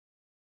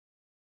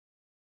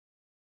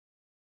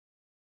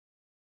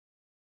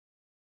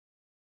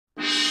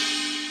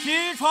起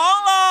床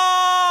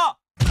啦！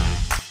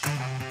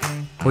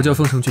我叫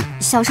丰城俊，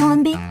小生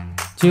文斌。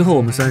今后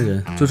我们3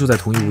人就住在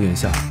同一屋檐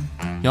下，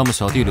要么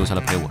小弟留下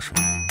来陪我睡，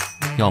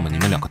要么你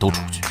们2个都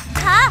出去。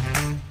啊！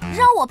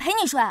让我陪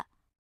你睡，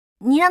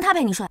你让他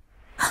陪你睡。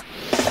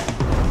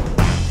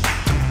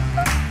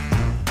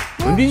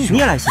文斌兄，你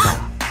也来洗澡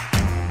了？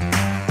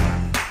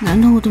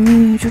难道我的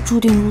命运就注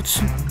定如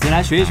此？你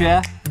来学一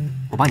学，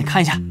我帮你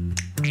看一下。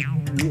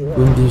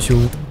文斌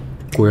兄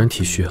果然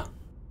体虚啊，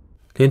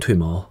连腿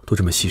毛都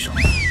这么稀少。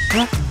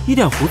啊，一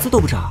点胡子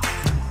都不长。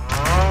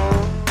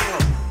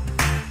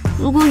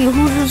如果以后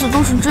日子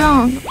都是这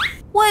样的，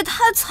我也太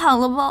惨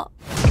了吧！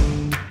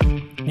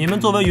你们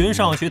作为云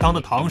上学堂的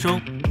堂生，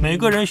每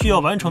个人需要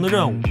完成的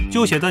任务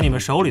就写在你们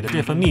手里的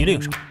这份密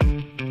令上。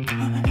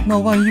那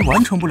万一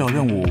完成不了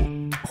任务，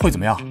会怎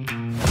么样？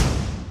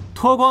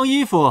脱光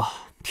衣服，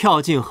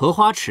跳进荷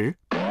花池。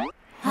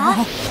啊！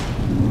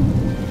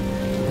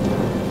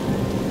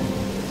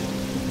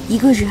一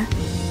个人，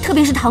特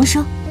别是堂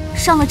生，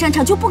上了战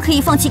场就不可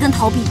以放弃跟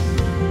逃避。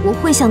我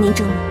会向您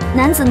证明，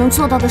男子能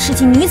做到的事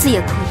情，女子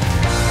也可以。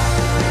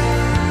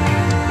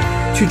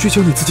去追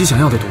求你自己想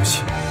要的东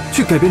西，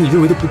去改变你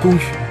认为的不公允。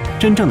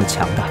真正的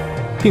强大，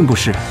并不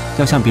是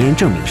要向别人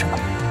证明什么，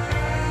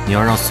你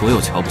要让所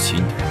有瞧不起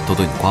你的人都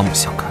对你刮目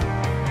相看。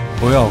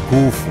不要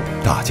辜负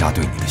大家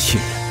对你的信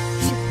任。